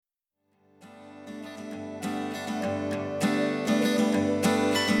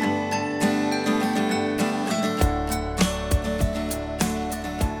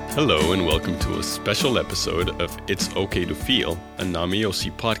Hello and welcome to a special episode of It's Okay to Feel, a NAMI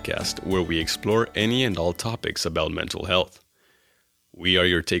OC podcast where we explore any and all topics about mental health. We are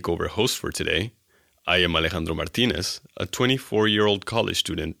your takeover hosts for today. I am Alejandro Martinez, a 24-year-old college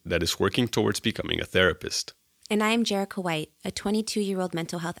student that is working towards becoming a therapist. And I am Jerica White, a 22-year-old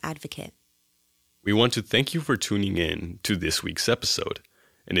mental health advocate. We want to thank you for tuning in to this week's episode.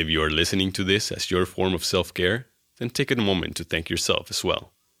 And if you are listening to this as your form of self-care, then take a moment to thank yourself as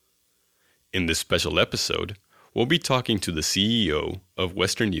well. In this special episode, we'll be talking to the CEO of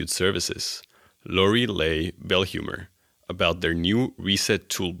Western Youth Services, Lorry Belhumuer, about their new Reset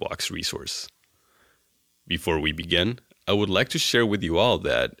Toolbox resource. Before we begin, I would like to share with you all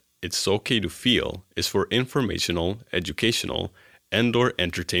that It's Okay to Feel is for informational, educational, and/or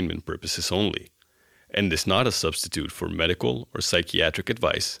entertainment purposes only, and is not a substitute for medical or psychiatric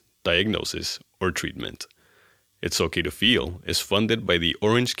advice, diagnosis, or treatment. It's Okay to Feel is funded by the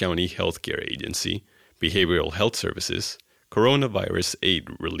Orange County Healthcare Agency, Behavioral Health Services, Coronavirus Aid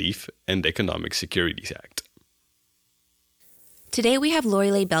Relief, and Economic Security Act. Today we have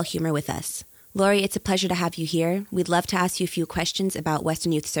Lorry Belhumuer with us. Lorry, it's a pleasure to have you here. We'd love to ask you a few questions about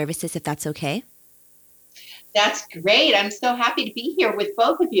Western Youth Services, if that's okay. That's great. I'm so happy to be here with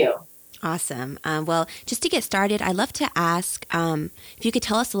both of you. Awesome. Well, just to get started, I'd love to ask if you could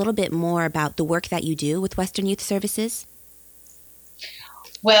tell us a little bit more about the work that you do with Western Youth Services.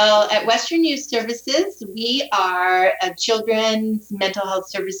 Well, at Western Youth Services, we are a children's mental health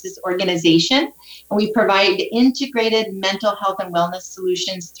services organization, and we provide integrated mental health and wellness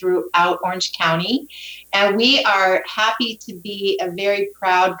solutions throughout Orange County. And we are happy to be a very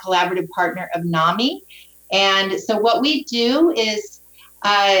proud collaborative partner of NAMI. And so what we do is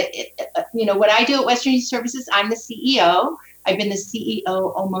what I do at Western Youth Services, I'm the CEO. I've been the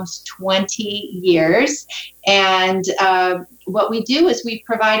CEO almost 20 years. And what we do is we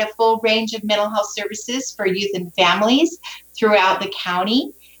provide a full range of mental health services for youth and families throughout the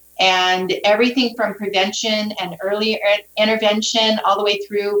county. And everything from prevention and early intervention all the way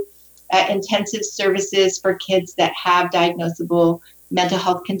through intensive services for kids that have diagnosable mental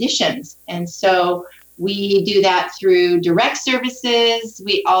health conditions. And so we do that through direct services.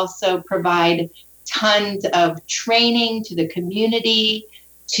 We also provide tons of training to the community,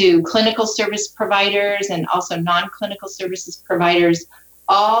 to clinical service providers, and also non-clinical services providers,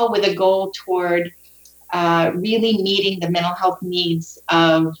 all with a goal toward really meeting the mental health needs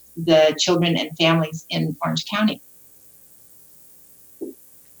of the children and families in Orange County.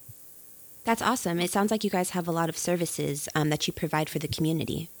 That's awesome. It sounds like you guys have a lot of services that you provide for the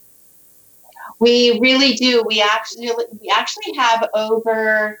community. We really do. We actually have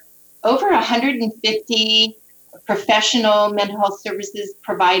over 150 professional mental health services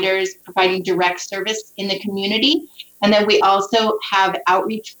providers providing direct service in the community. And then we also have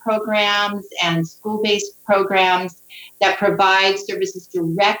outreach programs and school-based programs that provide services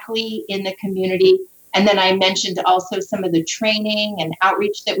directly in the community. And then I mentioned also some of the training and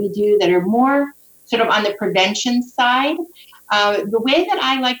outreach that we do that are more sort of on the prevention side. The way that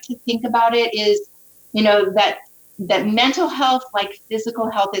I like to think about it is, that mental health, like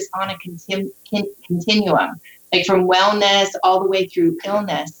physical health, is on a continuum, like from wellness all the way through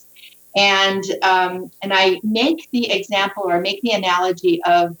illness. And I make the example or make the analogy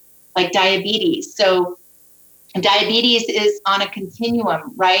of like diabetes. So diabetes is on a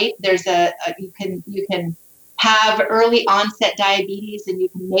continuum, right? There's you can have early onset diabetes, and you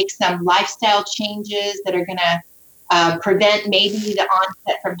can make some lifestyle changes that are going to prevent maybe the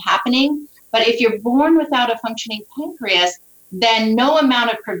onset from happening. But if you're born without a functioning pancreas, then no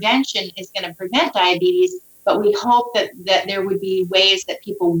amount of prevention is going to prevent diabetes. But we hope that there would be ways that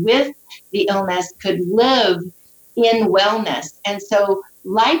people with the illness could live in wellness. And so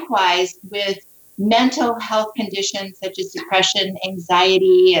likewise with mental health conditions such as depression,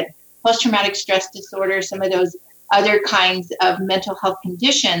 anxiety, and post-traumatic stress disorder, some of those other kinds of mental health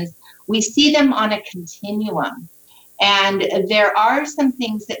conditions, we see them on a continuum. And there are some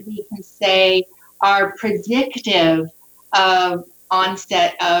things that we can say are predictive of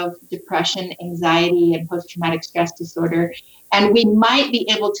onset of depression, anxiety, and post-traumatic stress disorder. And we might be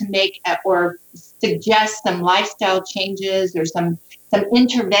able to make or suggest some lifestyle changes or some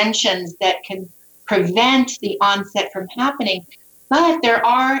interventions that can prevent the onset from happening. But there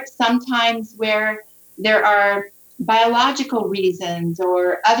are sometimes where there are biological reasons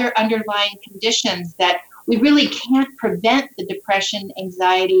or other underlying conditions that we really can't prevent the depression,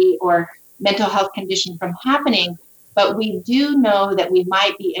 anxiety, or mental health condition from happening, but we do know that we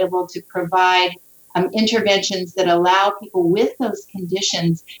might be able to provide interventions that allow people with those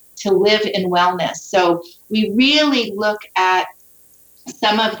conditions to live in wellness. So we really look at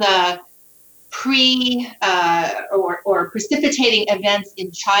some of the or precipitating events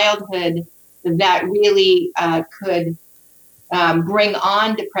in childhood that really could bring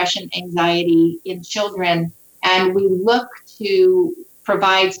on depression, anxiety in children. And we look to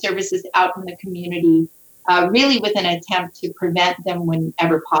provide services out in the community, really with an attempt to prevent them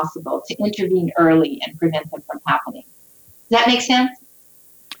whenever possible, to intervene early and prevent them from happening. Does that make sense?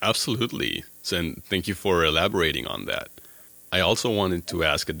 Absolutely. And thank you for elaborating on that. I also wanted to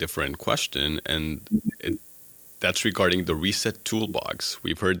ask a different question, and that's regarding the Reset Toolbox.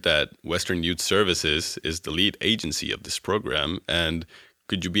 We've heard that Western Youth Services is the lead agency of this program, and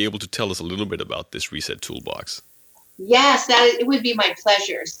could you be able to tell us a little bit about this Reset Toolbox? Yes, it would be my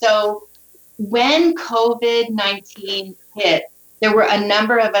pleasure. So when COVID-19 hit, there were a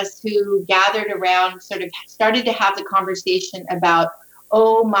number of us who gathered around, sort of started to have the conversation about,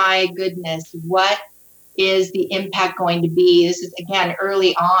 oh my goodness, what is the impact going to be? This is, again,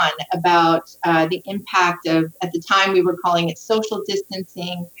 early on about the impact of, at the time we were calling it social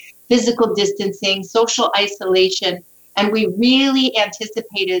distancing, physical distancing, social isolation. And we really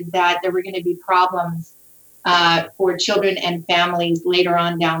anticipated that there were going to be problems for children and families later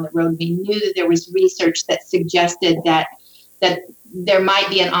on down the road. We knew that there was research that suggested that there might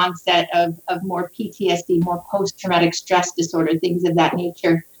be an onset of more PTSD, more post-traumatic stress disorder, things of that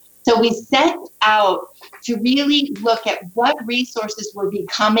nature. So we set out to really look at what resources were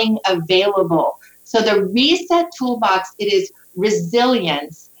becoming available. So the Reset Toolbox, it is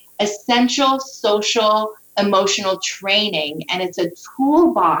resilience, essential social emotional training, and it's a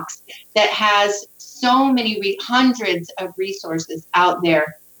toolbox that has so many hundreds of resources out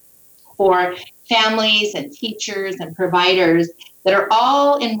there for families and teachers and providers that are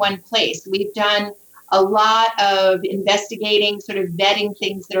all in one place. We've done a lot of investigating, sort of vetting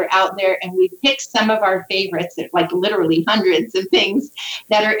things that are out there, and we've picked some of our favorites, like literally hundreds of things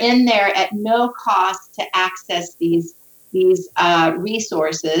that are in there at no cost to access these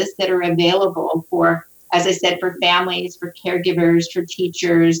resources that are available for, as I said, for families, for caregivers, for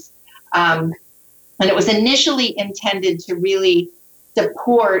teachers. And it was initially intended to really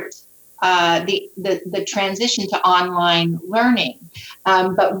support the transition to online learning.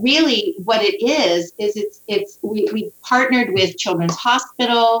 But really what it is we partnered with Children's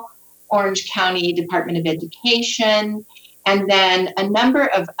Hospital, Orange County Department of Education, and then a number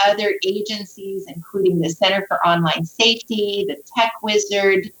of other agencies, including the Center for Online Safety, the Tech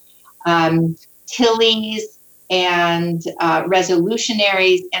Wizard, Tilly's, and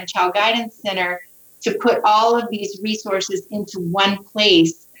Resolutionaries, and Child Guidance Center, to put all of these resources into one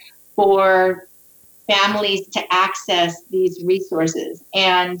place for families to access these resources.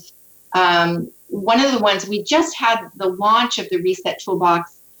 And one of the ones, we just had the launch of the Reset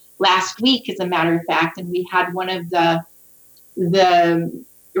Toolbox last week, as a matter of fact, and we had one of the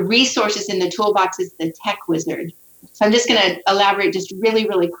resources in the toolbox is the Tech Wizard. So I'm just going to elaborate just really,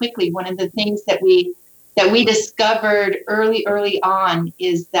 really quickly. One of the things that we discovered early on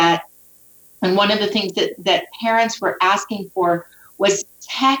is that, and one of the things that parents were asking for was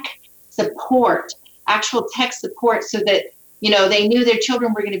tech support, actual tech support, so that, they knew their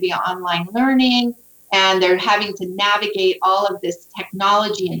children were going to be online learning, and they're having to navigate all of this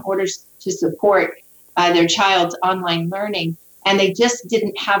technology in order to support their child's online learning. And they just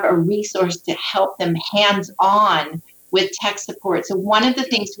didn't have a resource to help them hands-on with tech support. So one of the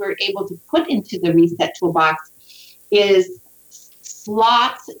things we were able to put into the Reset Toolbox is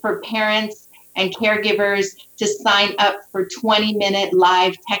slots for parents and caregivers to sign up for 20-minute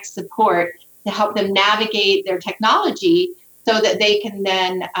live tech support to help them navigate their technology so that they can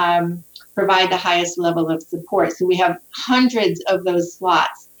then provide the highest level of support. So we have hundreds of those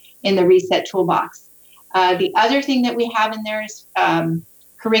slots in the Reset Toolbox. The other thing that we have in there is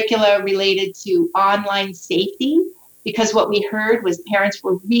curricula related to online safety, because what we heard was parents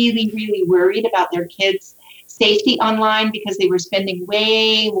were really, really worried about their kids' safety online because they were spending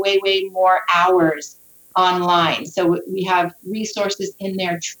way more hours online. So we have resources in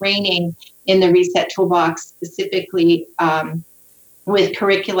there, training in the Reset Toolbox, specifically with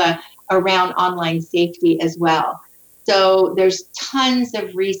curricula around online safety as well. So there's tons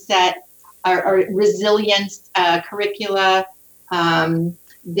of reset or resilience curricula.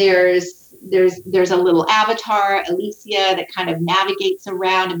 There's a little avatar, Alicia, that kind of navigates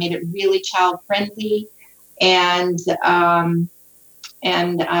around and made it really child friendly. And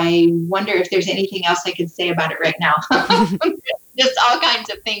I wonder if there's anything else I can say about it right now. Just all kinds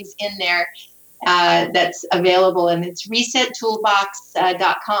of things in there that's available, and it's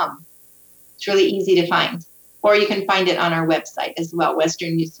resettoolbox.com. It's really easy to find. Or you can find it on our website as well,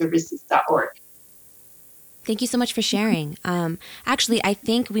 westernyouthservices.org. Thank you so much for sharing. Actually, I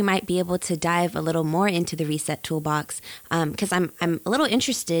think we might be able to dive a little more into the Reset Toolbox because I'm a little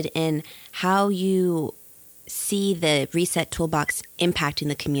interested in how you see the Reset Toolbox impacting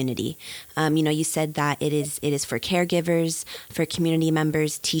the community. You said that it is for caregivers, for community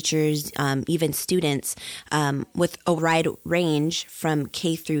members, teachers, even students, with a wide range from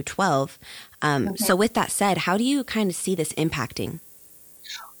K through 12. So with that said, how do you kind of see this impacting?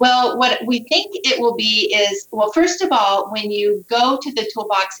 Well, what we think it will be is, well, first of all, when you go to the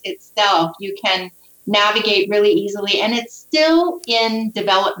toolbox itself, you can navigate really easily, and it's still in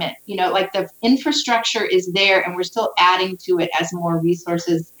development. Like the infrastructure is there, and we're still adding to it as more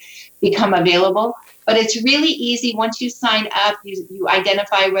resources become available. But it's really easy. Once you sign up, you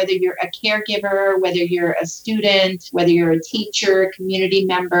identify whether you're a caregiver, whether you're a student, whether you're a teacher, community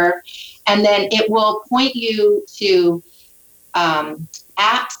member, and then it will point you to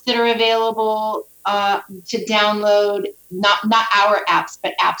apps that are available to download, not our apps,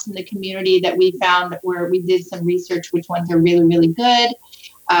 but apps in the community that we found where we did some research, which ones are really, really good.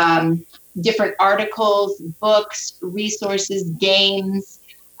 Different articles, books, resources, games,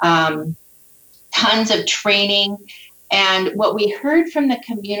 tons of training. And what we heard from the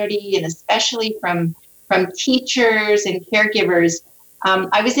community, and especially from teachers and caregivers,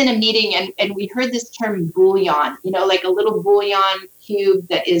 I was in a meeting and we heard this term bouillon, like a little bouillon cube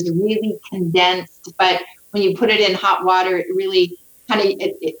that is really condensed, but when you put it in hot water, it really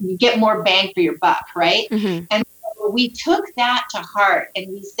you get more bang for your buck, right? Mm-hmm. And so we took that to heart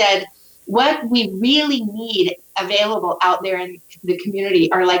and we said, what we really need available out there in the community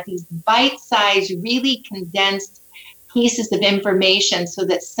are like these bite-sized, really condensed pieces of information so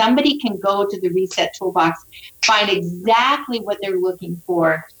that somebody can go to the Reset Toolbox, find exactly what they're looking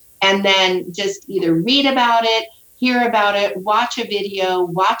for, and then just either read about it, hear about it, watch a video,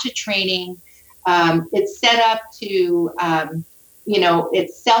 watch a training. It's set up to,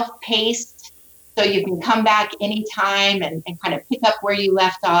 it's self-paced, so you can come back anytime and kind of pick up where you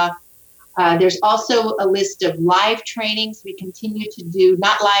left off. There's also a list of live trainings we continue to do,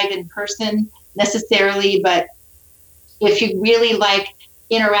 not live in person necessarily, but if you really like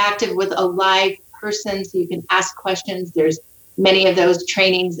interactive with a live person so you can ask questions, there's many of those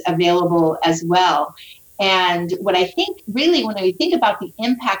trainings available as well. And what I think really, when we think about the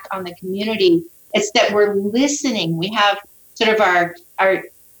impact on the community, it's that we're listening. We have sort of our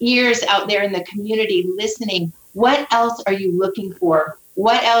ears out there in the community listening. What else are you looking for?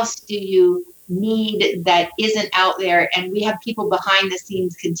 What else do you need that isn't out there? And we have people behind the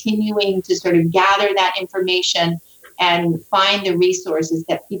scenes continuing to sort of gather that information and find the resources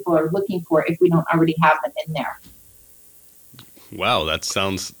that people are looking for if we don't already have them in there. Wow, that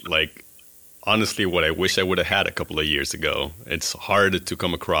sounds like honestly what I wish I would have had a couple of years ago. It's hard to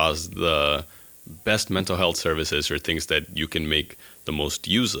come across the best mental health services or things that you can make the most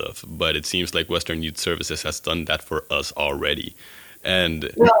use of, but it seems like Western Youth Services has done that for us already. And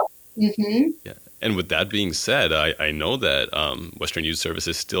yeah, and with that being said, I know that Western Youth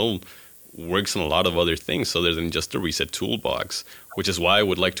Services still works on a lot of other things other than just the Reset Toolbox, which is why I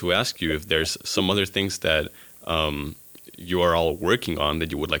would like to ask you if there's some other things that you are all working on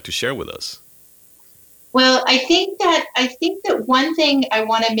that you would like to share with us. Well, I think that one thing I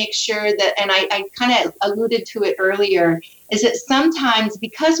want to make sure that, and I kind of alluded to it earlier, is that sometimes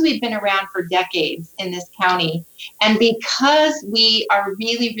because we've been around for decades in this county, and because we are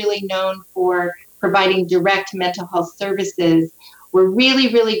really, really known for providing direct mental health services, we're really,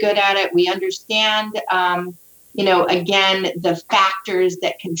 really good at it. We understand, again, the factors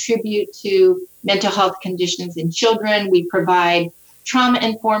that contribute to mental health conditions in children. We provide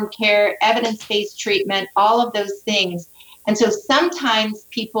trauma-informed care, evidence-based treatment, all of those things. And so sometimes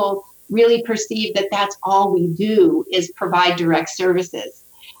people really perceive that that's all we do is provide direct services.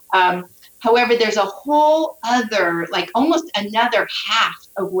 However, there's a whole other, like almost another half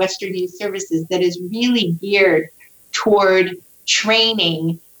of Western Youth Services that is really geared toward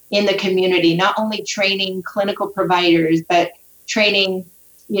training in the community, not only training clinical providers, but training,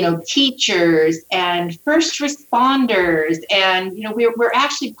 teachers and first responders. And, we're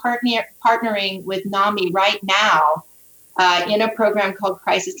actually partnering with NAMI right now in a program called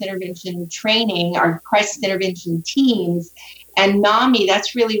Crisis Intervention Training, our crisis intervention teams. And NAMI,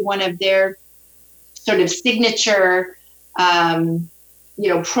 that's really one of their sort of signature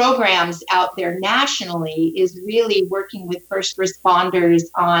programs out there nationally, is really working with first responders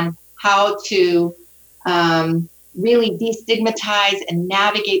on how to really destigmatize and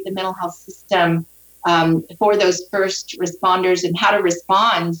navigate the mental health system for those first responders and how to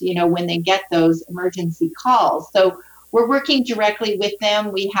respond, when they get those emergency calls. So we're working directly with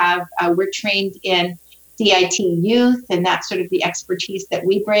them. We're trained in CIT youth, and that's sort of the expertise that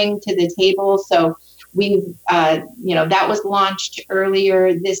we bring to the table. So we've, that was launched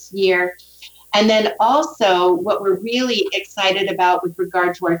earlier this year. And then also what we're really excited about with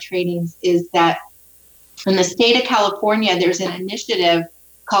regard to our trainings is that in the state of California, there's an initiative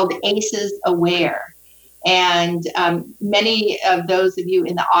called ACEs Aware. And many of those of you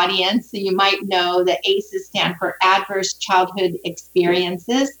in the audience, you might know that ACEs stand for Adverse Childhood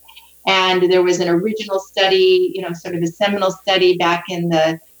Experiences. And there was an original study, sort of a seminal study back in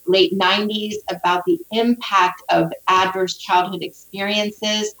the late 90s about the impact of adverse childhood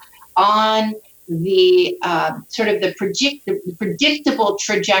experiences on the sort of the predictable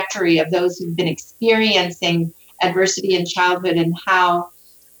trajectory of those who've been experiencing adversity in childhood, and how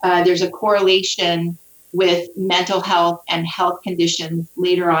there's a correlation with mental health and health conditions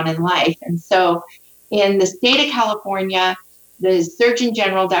later on in life. And so in the state of California, the Surgeon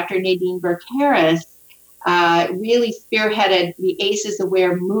General, Dr. Nadine Burke-Harris, really spearheaded the ACEs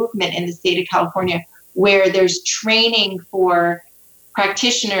Aware movement in the state of California, where there's training for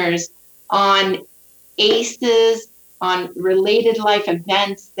practitioners on ACEs, on related life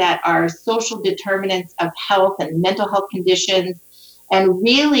events that are social determinants of health and mental health conditions, and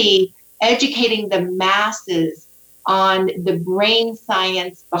really educating the masses on the brain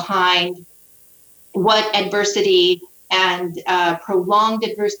science behind what adversity and prolonged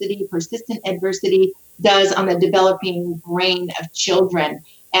adversity, persistent adversity does on the developing brain of children.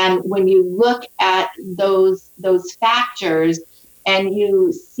 And when you look at those factors and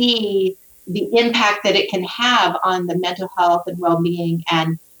you see the impact that it can have on the mental health and well-being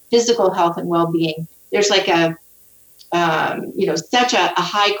and physical health and well-being, there's like such a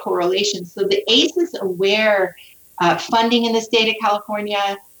high correlation. So the ACEs Aware funding in the state of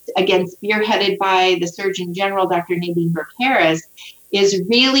California, again, spearheaded by the Surgeon General, Dr. Nadine Burke-Harris, is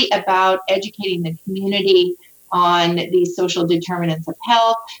really about educating the community on these social determinants of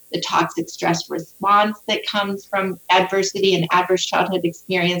health, the toxic stress response that comes from adversity and adverse childhood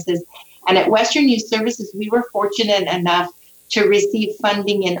experiences. And at Western Youth Services, we were fortunate enough to receive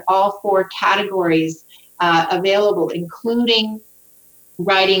funding in all 4 categories available, including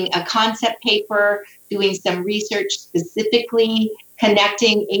writing a concept paper, doing some research specifically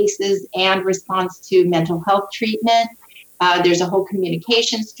connecting ACEs and response to mental health treatment. There's a whole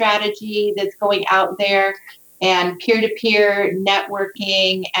communication strategy that's going out there, and peer-to-peer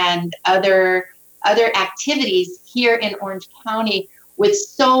networking and other activities here in Orange County with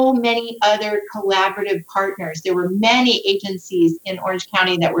so many other collaborative partners. There were many agencies in Orange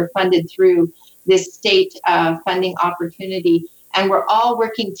County that were funded through this state funding opportunity, and we're all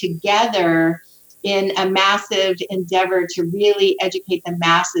working together in a massive endeavor to really educate the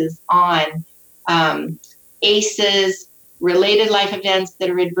masses on ACEs, related life events that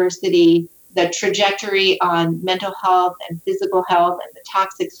are adversity, the trajectory on mental health and physical health, and the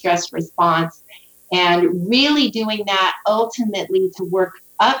toxic stress response, and really doing that ultimately to work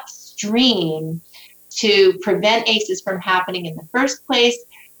upstream to prevent ACEs from happening in the first place,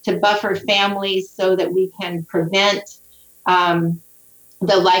 to buffer families so that we can prevent the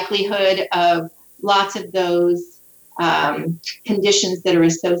likelihood of lots of those conditions that are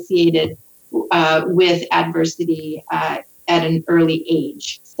associated with adversity at an early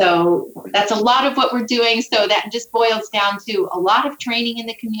age. So that's a lot of what we're doing. So that just boils down to a lot of training in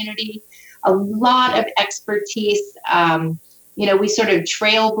the community, a lot of expertise. We sort of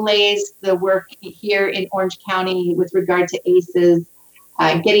trailblazed the work here in Orange County with regard to ACEs,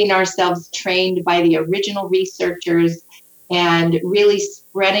 getting ourselves trained by the original researchers and really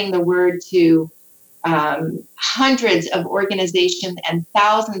spreading the word to hundreds of organizations and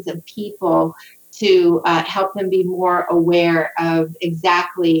thousands of people to help them be more aware of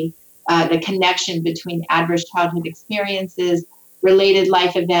exactly the connection between adverse childhood experiences, related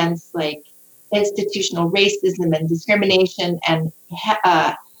life events like institutional racism and discrimination, and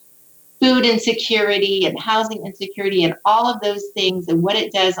food insecurity and housing insecurity, and all of those things, and what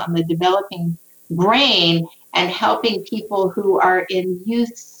it does on the developing brain, and helping people who are in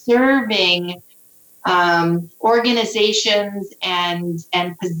youth serving organizations and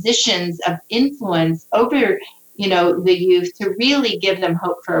positions of influence over the youth, to really give them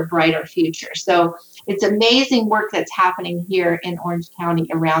hope for a brighter future. So it's amazing work that's happening here in Orange County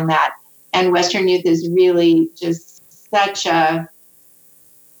around that, and Western Youth is really just such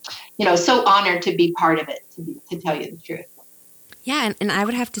so honored to be part of it, to tell you the truth. Yeah, and I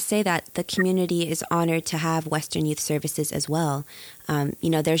would have to say that the community is honored to have Western Youth Services as well.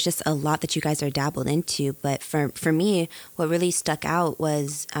 There's just a lot that you guys are dabbled into, but for me, what really stuck out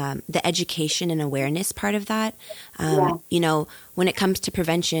was the education and awareness part of that. When it comes to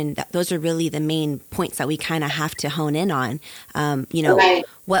prevention, those are really the main points that we kind of have to hone in on. Right.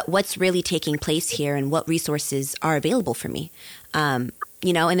 What's really taking place here and what resources are available for me. And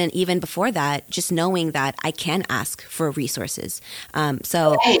then even before that, just knowing that I can ask for resources.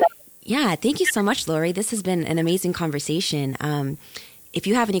 Yeah, thank you so much, Lorry. This has been an amazing conversation. If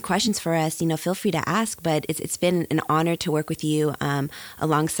you have any questions for us, feel free to ask, but it's been an honor to work with you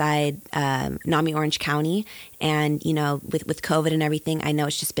alongside NAMI Orange County. And, with COVID and everything, I know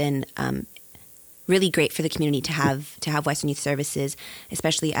it's just been really great for the community to have Western Youth Services,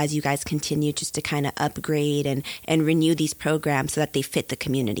 especially as you guys continue just to kind of upgrade and renew these programs so that they fit the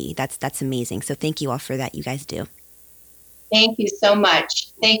community. That's amazing. So thank you all for that. You guys do. Thank you so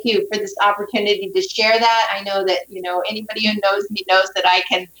much. Thank you for this opportunity to share that. I know that, anybody who knows me knows that I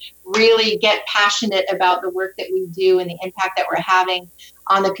can really get passionate about the work that we do and the impact that we're having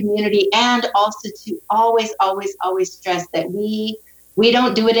on the community, and also to always, always, always stress that we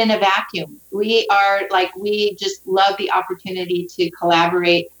don't do it in a vacuum. We just love the opportunity to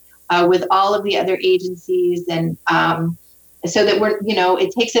collaborate with all of the other agencies, and so that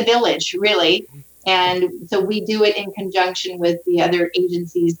it takes a village, really. And so we do it in conjunction with the other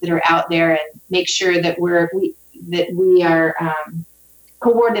agencies that are out there, and make sure that we are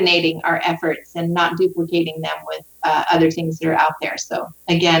coordinating our efforts and not duplicating them with other things that are out there. So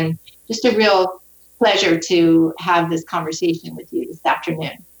again, just a real pleasure to have this conversation with you this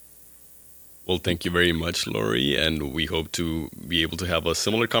afternoon. Well, thank you very much, Lorry, and we hope to be able to have a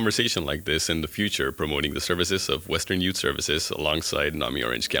similar conversation like this in the future, promoting the services of Western Youth Services alongside NAMI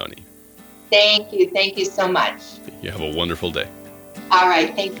Orange County. Thank you. Thank you so much. You have a wonderful day. All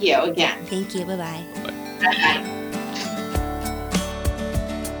right. Thank you again. Thank you. Bye-bye. Bye. Bye-bye.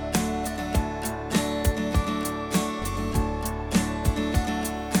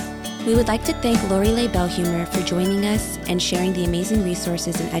 We would like to thank Lorry Belhumuer for joining us and sharing the amazing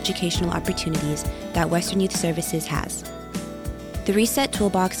resources and educational opportunities that Western Youth Services has. The Reset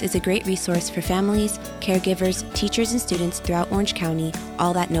Toolbox is a great resource for families, caregivers, teachers, and students throughout Orange County,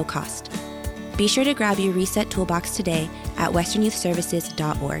 all at no cost. Be sure to grab your Reset Toolbox today at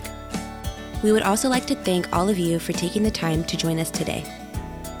westernyouthservices.org. We would also like to thank all of you for taking the time to join us today.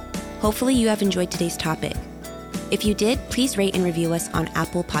 Hopefully you have enjoyed today's topic. If you did, please rate and review us on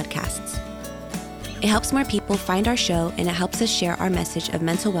Apple Podcasts. It helps more people find our show, and it helps us share our message of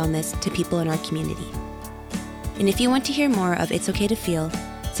mental wellness to people in our community. And if you want to hear more of It's Okay to Feel,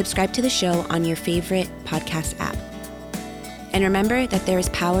 subscribe to the show on your favorite podcast app. And remember that there is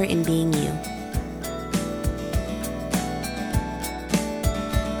power in being you.